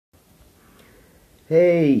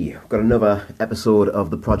Hey, I've got another episode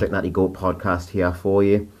of the Project Natty Goat podcast here for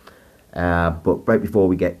you. But right before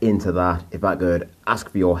we get into that, if I could ask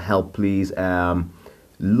for your help, please. A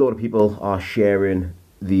lot of people are sharing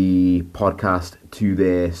the podcast to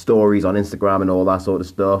their stories on Instagram and all that sort of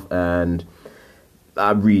stuff, and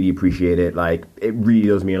I really appreciate it. Like, it really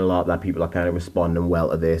does mean a lot that people are kind of responding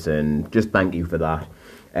well to this, and just thank you for that.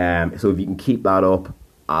 So if you can keep that up,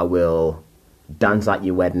 I will dance at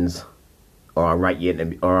your weddings. Or I'll write you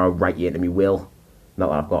into me will. Not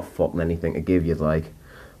that I've got fucking anything to give you, like.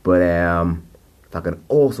 But if I could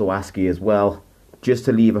also ask you as well, just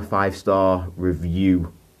to leave a 5-star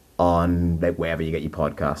review on like wherever you get your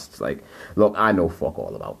podcasts. Like, look, I know fuck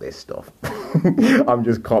all about this stuff. I'm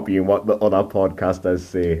just copying what the other podcasters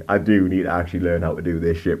say. I do need to actually learn how to do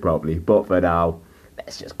this shit properly. But for now,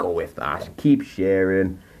 let's just go with that. Keep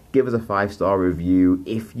sharing. Give us a 5-star review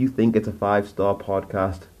if you think it's a 5-star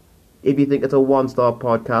podcast. If you think it's a 1-star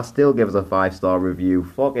podcast, still give us a 5-star review.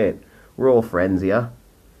 Fuck it. We're all friends here.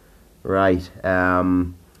 Right.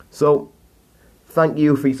 So, thank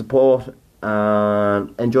you for your support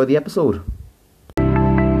and enjoy the episode. I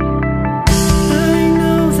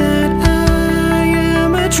know that I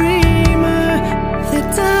am a dreamer.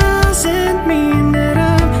 That doesn't mean that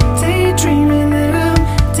I'm daydreaming, my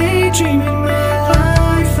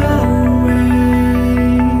life away.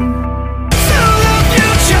 So the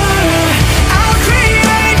future I'll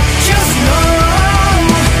create, just know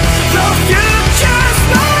the future's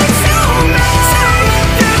mine, so the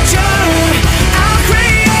future I'll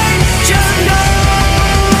create, just know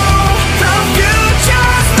the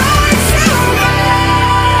future's mine, so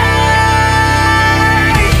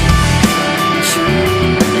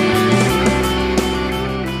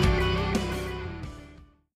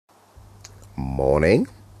Morning.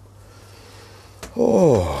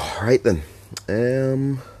 Oh, right then.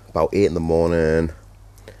 About 8 in the morning.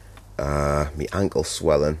 My ankle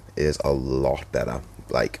swelling is a lot better.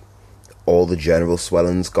 Like, all the general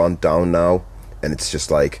swelling's gone down now, and it's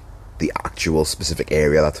just like the actual specific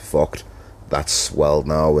area that's fucked, that's swelled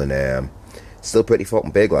now, and still pretty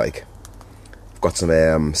fucking big. Like, I've got some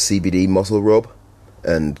CBD muscle rub,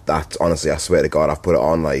 and that, honestly, I swear to God, I've put it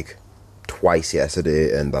on like twice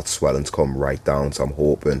yesterday, and that swelling's come right down. So I'm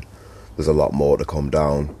hoping there's a lot more to come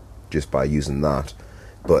down just by using that.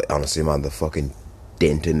 But honestly, man, the fucking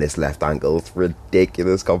dent in this left ankle is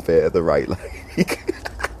ridiculous compared to the right leg.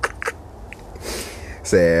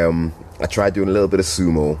 So I tried doing a little bit of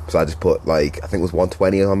sumo, so I just put like, I think it was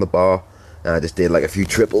 120 on the bar, and I just did like a few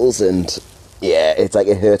triples, and yeah, it's like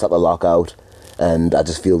it hurt at the lockout, and I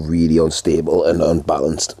just feel really unstable and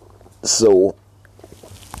unbalanced. So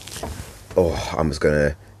I'm just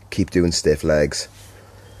gonna keep doing stiff legs.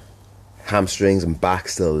 Hamstrings and back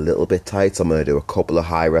still a little bit tight, so I'm gonna do a couple of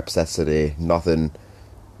high rep sets today. Nothing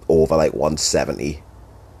over like 170.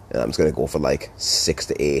 And I'm just gonna go for like 6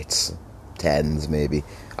 to 8s, 10s maybe.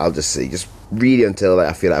 I'll just see, just really until like,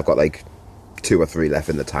 I feel like I've got like 2 or 3 left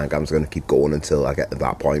in the tank. I'm just gonna keep going until I get to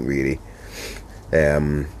that point, really.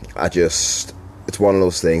 It's one of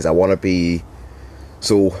those things. I want to be.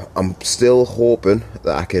 So I'm still hoping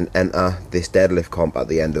that I can enter this deadlift comp at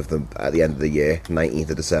the end of the year, 19th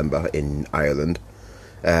of December in Ireland.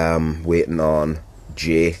 Waiting on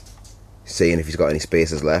Jay, seeing if he's got any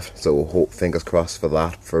spaces left. So fingers crossed for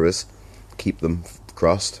that for us. Keep them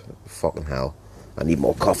crossed. Fucking hell, I need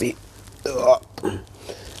more coffee.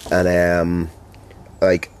 And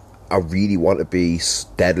like, I really want to be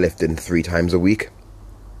deadlifting 3 times a week.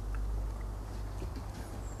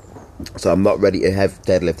 So I'm not ready to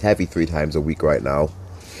deadlift heavy 3 times a week right now,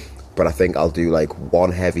 but I think I'll do like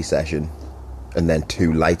 1 heavy session and then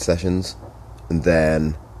 2 light sessions, and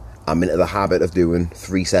then I'm into the habit of doing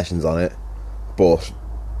 3 sessions on it, but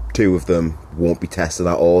 2 of them won't be tested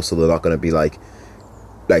at all, so they're not going to be like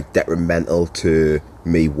detrimental to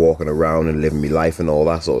me walking around and living my life and all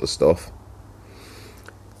that sort of stuff.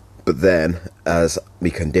 But then as my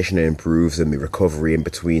conditioning improves and my recovery in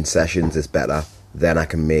between sessions is better, then I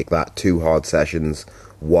can make that 2 hard sessions,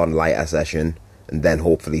 1 lighter session, and then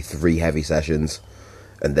hopefully 3 heavy sessions,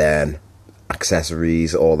 and then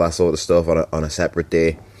accessories, all that sort of stuff on a separate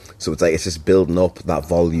day. So it's like, it's just building up that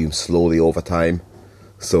volume slowly over time.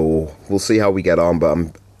 So we'll see how we get on, but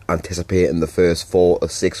I'm anticipating the first 4 or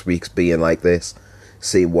 6 weeks being like this,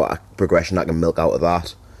 see what progression I can milk out of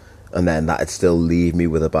that, and then that'd still leave me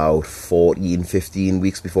with about 14, 15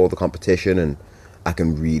 weeks before the competition, and I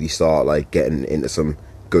can really start like getting into some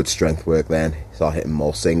good strength work then, start hitting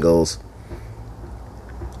more singles.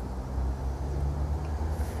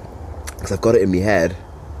 Because I've got it in my head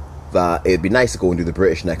that it'd be nice to go and do the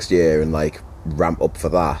British next year and like ramp up for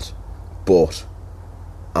that, but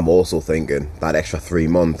I'm also thinking that extra 3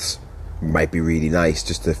 months might be really nice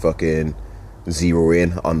just to fucking zero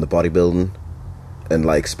in on the bodybuilding and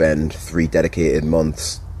like spend 3 dedicated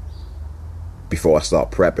months before I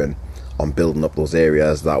start prepping on building up those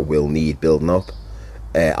areas that will need building up.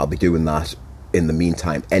 I'll be doing that in the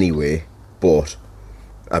meantime anyway, but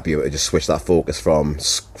I'll be able to just switch that focus from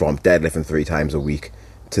deadlifting 3 times a week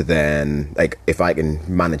to then, like, if I can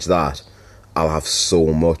manage that, I'll have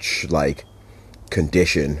so much like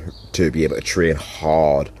condition to be able to train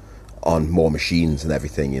hard on more machines and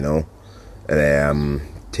everything, you know. And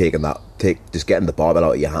just getting the barbell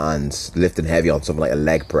out of your hands, lifting heavy on something like a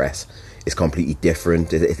leg press is completely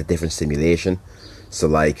different. It's a different stimulation. So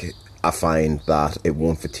like, I find that it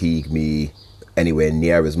won't fatigue me anywhere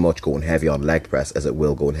near as much going heavy on leg press as it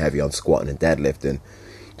will going heavy on squatting and deadlifting,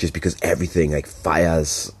 just because everything like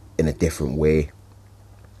fires in a different way.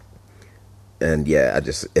 And yeah,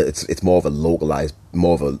 it's more of a localized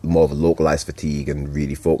fatigue and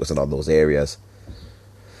really focusing on those areas.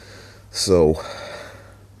 So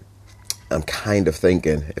I'm kind of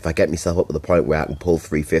thinking, if I get myself up to the point where I can pull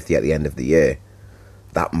 350 at the end of the year,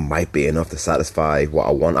 that might be enough to satisfy what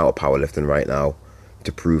I want out of powerlifting right now,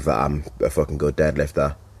 to prove that I'm a fucking good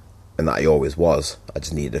deadlifter, and that I always was. I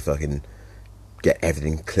just needed to fucking get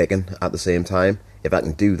everything clicking at the same time. If I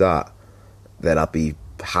can do that, then I'd be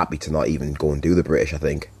happy to not even go and do the British, I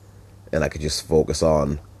think, and I could just focus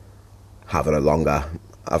on having a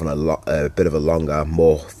bit of a longer,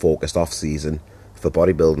 more focused off season for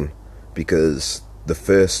bodybuilding, because the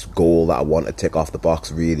first goal that I want to tick off the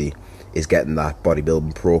box really is getting that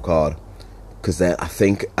bodybuilding pro card, because then I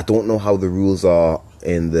don't know how the rules are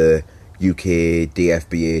in the UK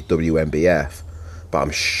DFBA WMBF, but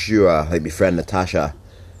I'm sure, like my friend Natasha,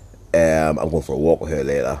 I'm going for a walk with her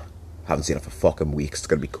later. Haven't seen her for fucking weeks. It's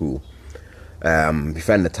gonna be cool. My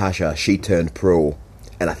friend Natasha, she turned pro,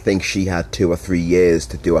 and I think she had 2 or 3 years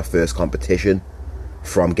to do her first competition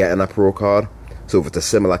from getting a pro card. So if it's a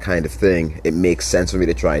similar kind of thing, it makes sense for me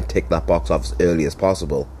to try and tick that box off as early as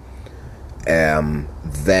possible.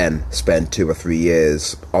 Then spend 2 or 3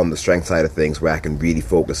 years on the strength side of things, where I can really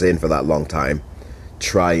focus in for that long time,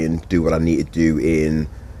 try and do what I need to do in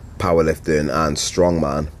powerlifting and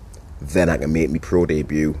strongman. Then I can make me pro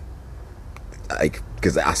debut, like,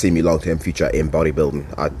 because I see me long-term future in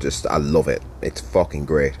bodybuilding. I love it. It's fucking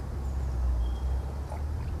great.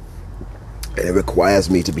 And it requires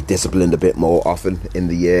me to be disciplined a bit more often in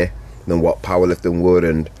the year than what powerlifting would,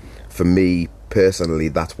 and for me personally,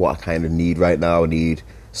 that's what I kind of need right now. I need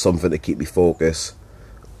something to keep me focused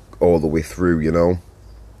all the way through, you know.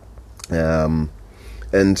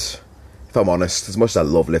 And if I'm honest, as much as I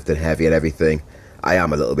love lifting heavy and everything, I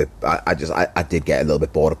am a little bit, I did get a little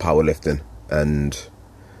bit bored of powerlifting, and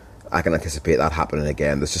I can anticipate that happening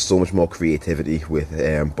again. There's just so much more creativity with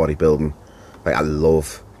bodybuilding. Like, I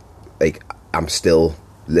love, like, I'm still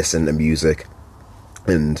listening to music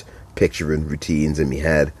and picturing routines in my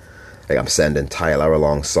head. Like, I'm sending Tyler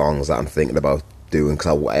along songs that I'm thinking about doing,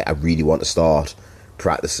 because I really want to start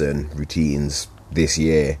practicing routines this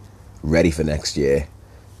year, ready for next year,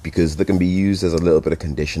 because they can be used as a little bit of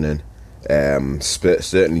conditioning.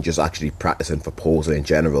 Certainly just actually practicing for posing in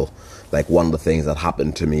general. Like, one of the things that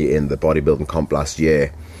happened to me in the bodybuilding comp last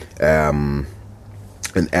year,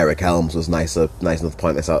 and Eric Helms was nice enough to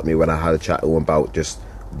point this out to me when I had a chat to him about just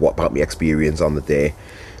what about my experience on the day,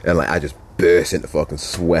 and like, I just burst into fucking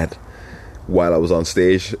sweat while I was on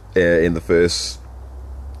stage in the first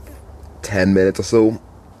 10 minutes or so.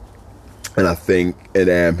 And I think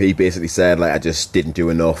he basically said, like, I just didn't do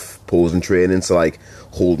enough posing training, so like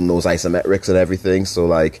holding those isometrics and everything. So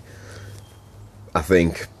like, I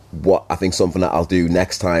think something that I'll do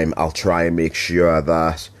next time, I'll try and make sure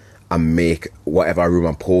that I make whatever room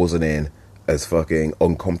I'm posing in as fucking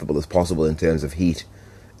uncomfortable as possible in terms of heat,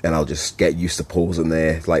 and I'll just get used to posing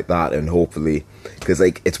there like that. And hopefully, because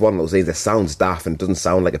like, it's one of those things that sounds daft and doesn't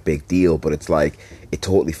sound like a big deal, but it's like, it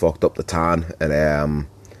totally fucked up the tan, and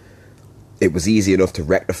it was easy enough to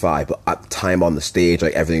rectify, but at the time on the stage,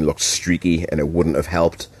 like, everything looked streaky and it wouldn't have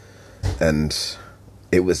helped, and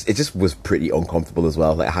it just was pretty uncomfortable as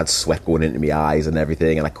well. Like, I had sweat going into my eyes and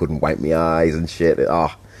everything, and I couldn't wipe my eyes and shit.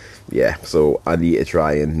 Yeah, so I need to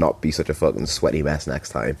try and not be such a fucking sweaty mess next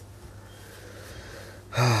time.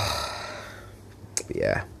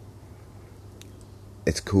 Yeah,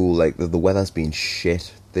 it's cool. Like, the weather's been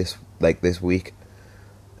shit this week,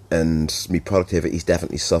 and my productivity's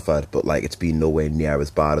definitely suffered, but like, it's been nowhere near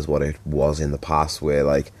as bad as what it was in the past, where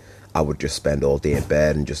like, I would just spend all day in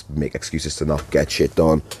bed and just make excuses to not get shit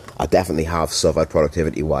done. I definitely have suffered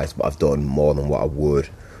productivity wise, but I've done more than what I would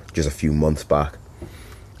just a few months back.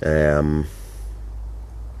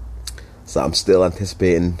 So I'm still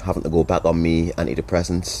anticipating having to go back on me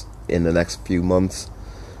antidepressants in the next few months.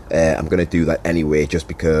 I'm going to do that anyway, just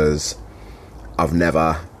because I've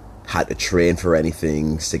never had to train for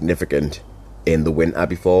anything significant in the winter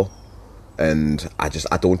before, and I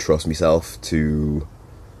don't trust myself to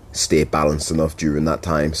stay balanced enough during that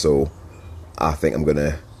time. So I think I'm going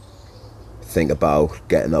to think about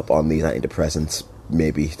getting up on these antidepressants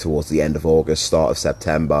maybe towards the end of August, start of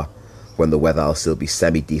September, when the weather will still be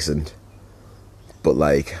semi-decent. But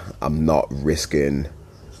like, I'm not risking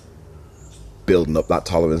building up that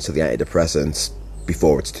tolerance to the antidepressants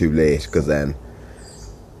before it's too late, because then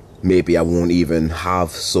maybe I won't even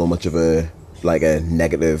have so much of a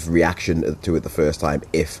negative reaction to it the first time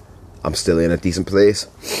if I'm still in a decent place.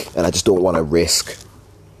 And I just don't want to risk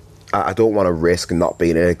not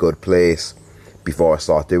being in a good place before I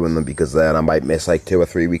start doing them, because then I might miss like 2 or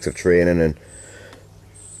 3 weeks of training, and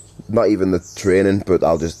not even the training, but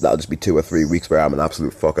that'll just be 2 or 3 weeks where I'm an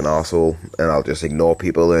absolute fucking arsehole and I'll just ignore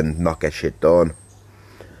people and not get shit done.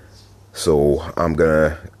 So I'm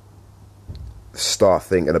gonna start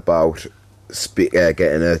thinking about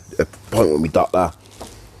getting an appointment with my doctor,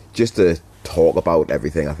 just to talk about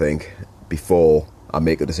everything, I think, before I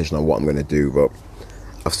make a decision on what I'm gonna do. But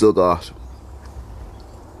I've still got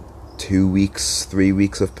 2 weeks, 3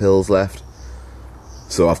 weeks of pills left,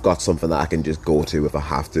 so I've got something that I can just go to if I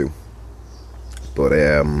have to. But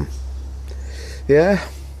yeah.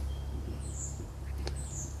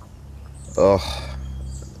 Oh,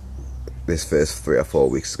 this first 3 or 4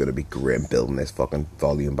 weeks is going to be grim, building this fucking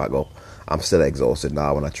volume back up. I'm still exhausted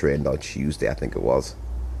now. When I trained on Tuesday, I think it was.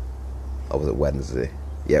 Or was it Wednesday?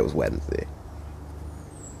 Yeah, it was Wednesday.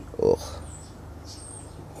 Ugh.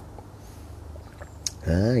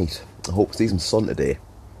 Right. I hope to see some sun today,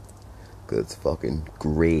 because it's fucking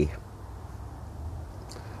grey.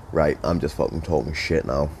 Right, I'm just fucking talking shit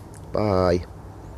now. Bye.